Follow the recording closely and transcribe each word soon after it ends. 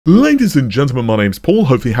Ladies and gentlemen, my name's Paul,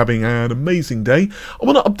 hopefully having an amazing day. I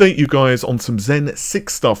want to update you guys on some Zen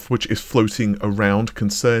 6 stuff which is floating around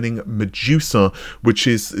concerning Medusa, which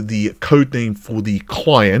is the codename for the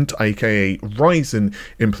client, aka Ryzen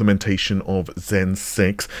implementation of Zen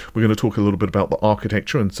 6. We're going to talk a little bit about the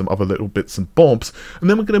architecture and some other little bits and bobs, and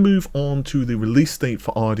then we're going to move on to the release date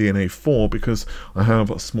for RDNA 4 because I have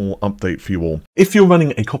a small update for you all. If you're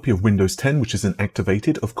running a copy of Windows 10 which isn't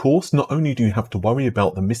activated, of course, not only do you have to worry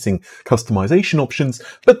about the missing customization options,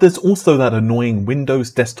 but there's also that annoying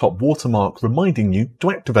Windows desktop watermark reminding you to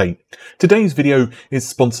activate. Today's video is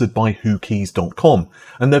sponsored by whokeys.com,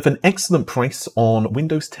 and they have an excellent price on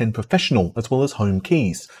Windows 10 Professional as well as Home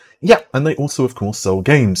keys. Yeah, and they also of course sell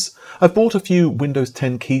games. I've bought a few Windows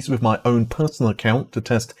 10 keys with my own personal account to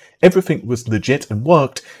test everything was legit and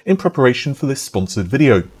worked in preparation for this sponsored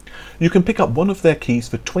video. You can pick up one of their keys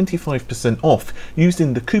for 25% off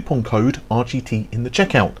using the coupon code RGT in the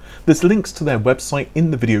checkout. There's links to their website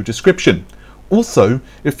in the video description. Also,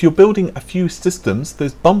 if you're building a few systems,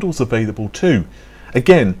 there's bundles available too.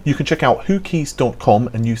 Again, you can check out whokeys.com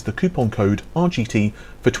and use the coupon code RGT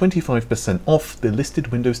for 25% off the listed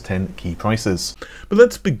Windows 10 key prices. But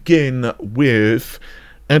let's begin with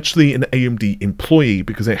actually an AMD employee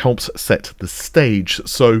because it helps set the stage.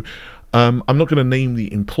 So I'm not going to name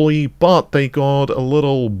the employee, but they got a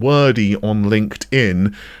little wordy on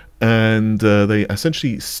LinkedIn, and they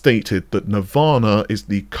essentially stated that Nirvana is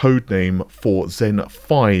the codename for Zen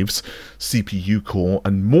 5's CPU core,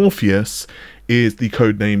 and Morpheus is the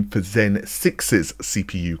codename for Zen 6's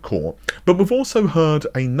CPU core. But we've also heard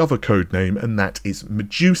another codename, and that is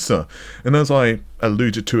Medusa. And as I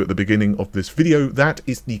alluded to at the beginning of this video, that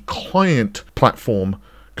is the client platform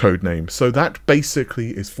codename. So that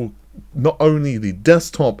basically is for not only the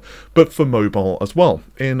desktop, but for mobile as well.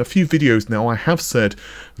 In a few videos now, I have said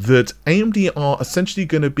that AMD are essentially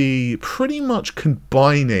going to be pretty much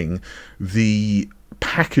combining the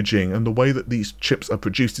packaging, and the way that these chips are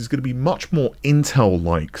produced is going to be much more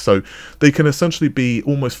Intel-like, so they can essentially be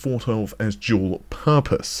almost thought of as dual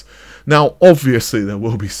purpose. Now, obviously, there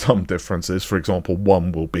will be some differences. For example,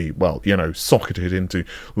 one will be, well, you know, socketed into,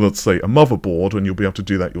 let's say, a motherboard, and you'll be able to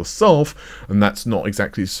do that yourself, and that's not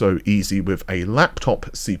exactly so easy with a laptop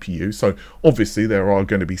CPU, so obviously there are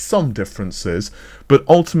going to be some differences, but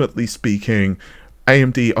ultimately speaking,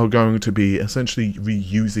 AMD are going to be essentially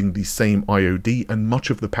reusing the same IOD and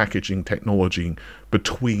much of the packaging technology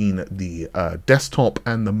between the desktop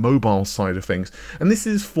and the mobile side of things, and this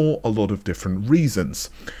is for a lot of different reasons.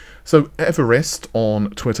 So Everest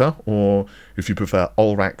on Twitter, or if you prefer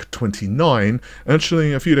Olrak29,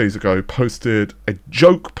 actually a few days ago posted a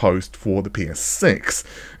joke post for the PS6,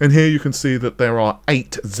 and here you can see that there are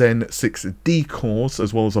 8 Zen 6D cores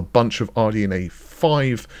as well as a bunch of RDNA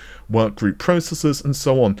 5 workgroup processors and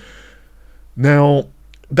so on. Now,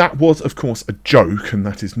 that was of course a joke, and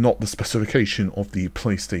that is not the specification of the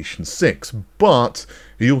PlayStation 6, but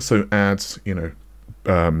he also adds, you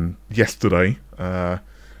know, yesterday,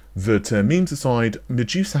 that memes aside,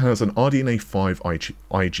 Medusa has an RDNA 5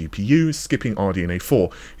 iGPU, skipping RDNA 4.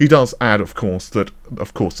 He does add, of course, that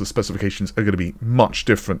the specifications are going to be much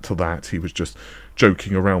different to that. He was just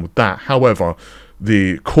joking around with that. However,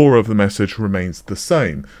 the core of the message remains the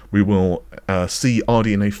same. We will see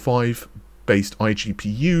RDNA 5 based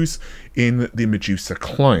iGPUs in the Medusa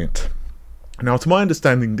client. Now, to my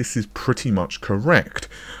understanding, this is pretty much correct.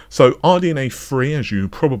 So RDNA 3, as you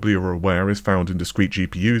probably are aware, is found in discrete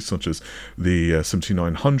GPUs such as the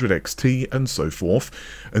 7900 XT and so forth.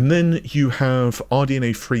 And then you have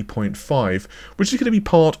RDNA 3.5, which is going to be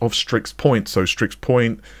part of Strix Point. So Strix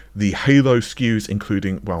Point, the Halo SKUs,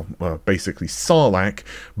 including, well, basically Sarlacc,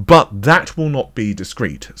 but that will not be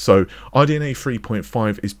discrete. So RDNA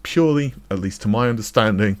 3.5 is purely, at least to my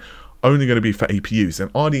understanding, only going to be for APUs,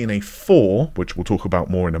 and RDNA 4, which we'll talk about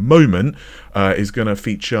more in a moment, is going to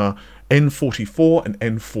feature N44 and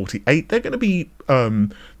N48. They're going to be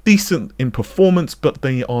decent in performance, but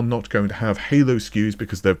they are not going to have Halo SKUs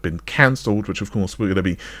because they've been cancelled, which of course we're going to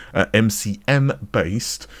be MCM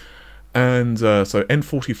based. And so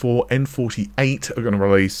N44, N48 are going to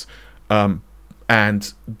release,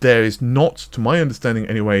 and there is not, to my understanding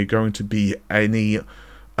anyway, going to be any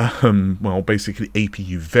well, basically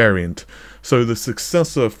APU variant. So the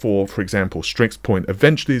successor for example, Strix Point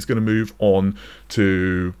eventually is going to move on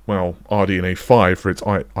to, well, RDNA 5 for its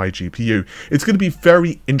iGPU. It's going to be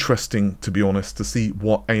very interesting, to be honest, to see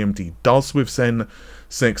what AMD does with Zen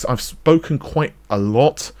 6. I've spoken quite a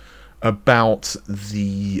lot about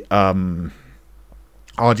the RDNA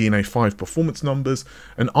 5 performance numbers,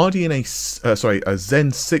 and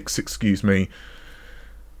Zen 6, excuse me,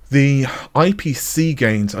 The IPC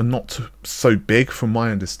gains are not so big from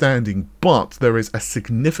my understanding, but there is a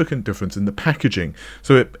significant difference in the packaging.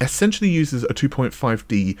 So it essentially uses a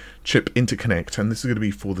 2.5D chip interconnect, and this is going to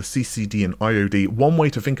be for the CCD and IOD. One way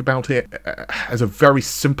to think about it, as a very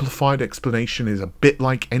simplified explanation, is a bit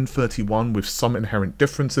like N31 with some inherent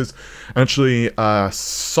differences. Actually,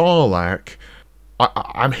 Sarlacc,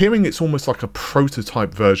 I'm hearing it's almost like a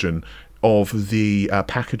prototype version of the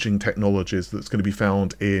packaging technologies that's going to be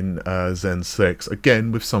found in Zen 6,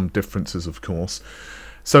 again with some differences of course.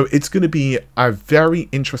 So it's going to be a very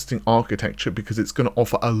interesting architecture because it's going to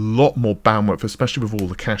offer a lot more bandwidth, especially with all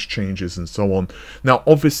the cache changes and so on. Now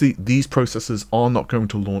obviously these processors are not going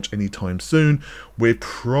to launch anytime soon. We're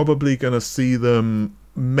probably going to see them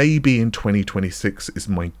maybe in 2026 is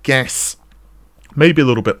my guess, maybe a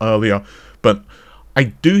little bit earlier, but I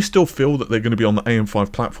do still feel that they're going to be on the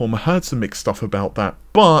AM5 platform. I heard some mixed stuff about that,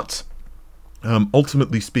 but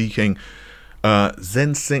ultimately speaking,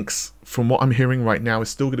 Zen 6, from what I'm hearing right now, is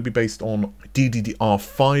still going to be based on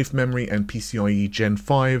DDR5 memory and PCIe Gen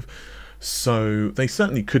 5, so they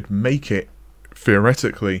certainly could make it,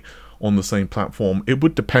 theoretically, on the same platform. It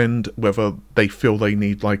would depend whether they feel they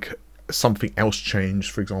need, like, something else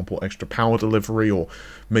changed, for example extra power delivery, or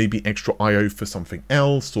maybe extra IO for something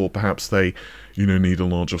else, or perhaps they need a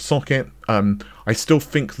larger socket. I still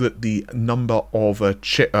think that the number of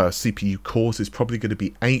CPU cores is probably going to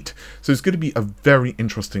be 8, so it's going to be a very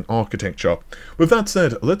interesting architecture. With that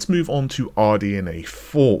said, let's move on to RDNA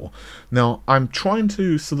 4. Now I'm trying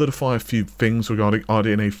to solidify a few things regarding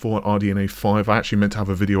RDNA 4 and RDNA 5. I actually meant to have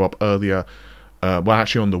a video up earlier, well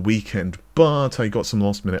actually on the weekend, but I got some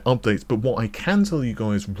last minute updates. But what I can tell you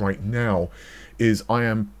guys right now is I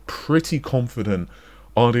am pretty confident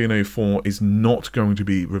RDNA 4 is not going to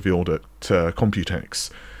be revealed at Computex,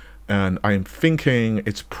 and I am thinking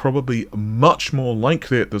it's probably much more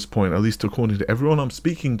likely at this point, at least according to everyone I'm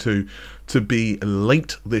speaking to be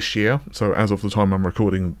late this year. So as of the time I'm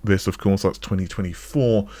recording this, of course, that's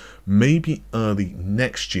 2024, maybe early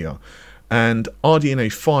next year. And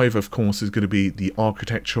RDNA 5, of course, is going to be the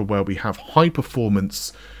architecture where we have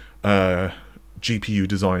high-performance GPU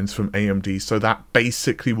designs from AMD. So that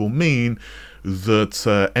basically will mean that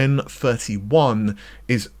N31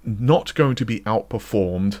 is not going to be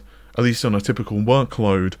outperformed, at least on a typical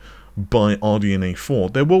workload, by RDNA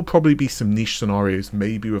 4. There will probably be some niche scenarios,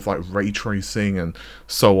 maybe with like ray tracing and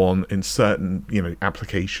so on in certain,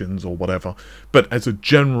 applications or whatever. But as a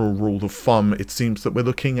general rule of thumb, it seems that we're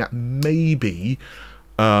looking at maybe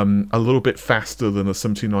a little bit faster than a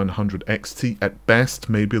 7900 XT at best,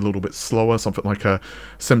 maybe a little bit slower, something like a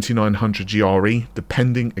 7900 GRE,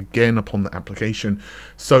 depending again upon the application.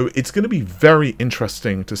 So it's going to be very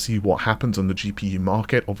interesting to see what happens on the GPU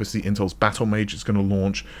market. Obviously Intel's Battlemage is going to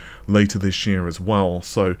launch later this year as well,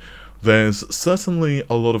 so there's certainly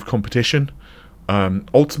a lot of competition.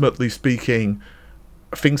 Ultimately speaking,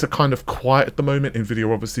 things are kind of quiet at the moment.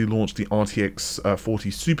 Nvidia obviously launched the RTX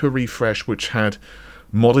 40 Super refresh, which had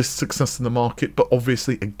modest success in the market, but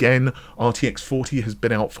obviously again RTX 40 has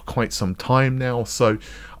been out for quite some time now, so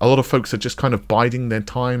a lot of folks are just kind of biding their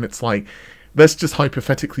time. It's like, let's just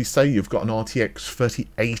hypothetically say you've got an RTX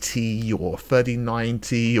 3080 or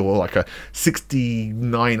 3090 or like a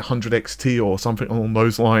 6900 XT or something along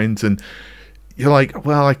those lines, and you're like,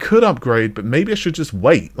 well, I could upgrade, but maybe I should just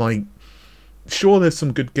wait. Like, sure, there's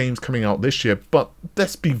some good games coming out this year, but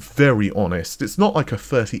let's be very honest, it's not like a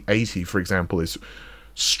 3080, for example, is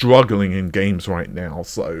struggling in games right now.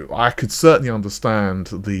 So I could certainly understand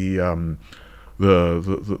the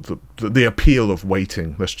appeal of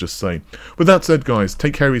waiting, let's just say. With that said, guys,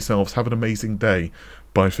 take care of yourselves, have an amazing day.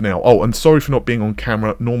 Bye for now. Oh, and sorry for not being on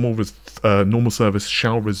camera. Normal service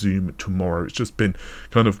shall resume tomorrow. It's just been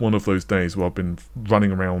kind of one of those days where I've been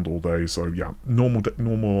running around all day. So yeah, normal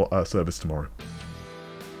service tomorrow.